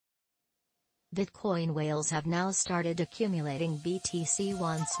Bitcoin whales have now started accumulating BTC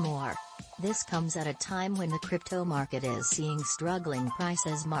once more. This comes at a time when the crypto market is seeing struggling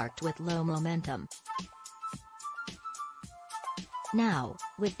prices marked with low momentum. Now,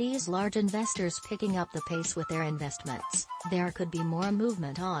 with these large investors picking up the pace with their investments, there could be more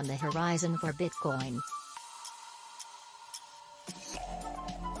movement on the horizon for Bitcoin.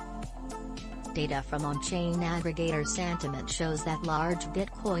 Data from on-chain aggregator Santiment shows that large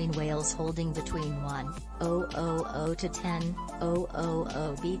Bitcoin whales holding between 1,000 to 10,000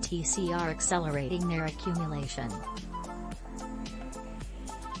 BTC are accelerating their accumulation.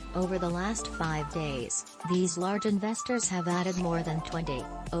 Over the last 5 days, these large investors have added more than 20,000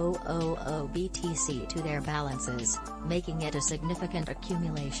 BTC to their balances, making it a significant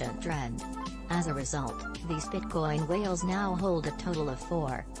accumulation trend. As a result, these Bitcoin whales now hold a total of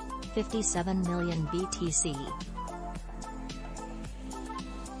 4.57 million BTC.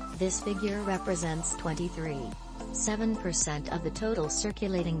 This figure represents 23.7% of the total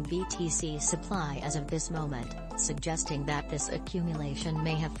circulating BTC supply as of this moment, suggesting that this accumulation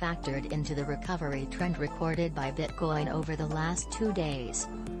may have factored into the recovery trend recorded by Bitcoin over the last 2 days.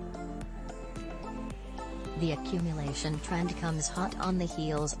 The accumulation trend comes hot on the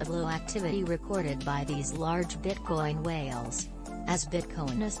heels of low activity recorded by these large Bitcoin whales. As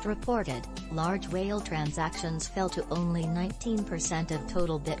Bitcoinist reported, large whale transactions fell to only 19% of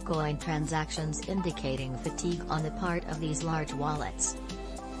total Bitcoin transactions, indicating fatigue on the part of these large wallets.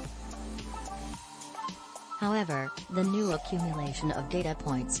 However, the new accumulation of data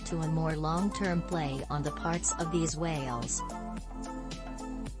points to a more long-term play on the parts of these whales.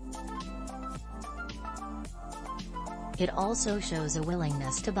 It also shows a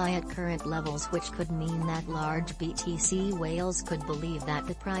willingness to buy at current levels, which could mean that large BTC whales could believe that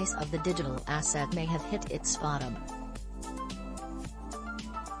the price of the digital asset may have hit its bottom.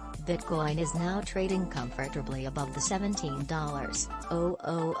 Bitcoin is now trading comfortably above the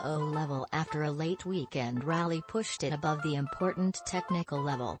 $17,000 level after a late weekend rally pushed it above the important technical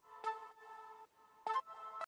level.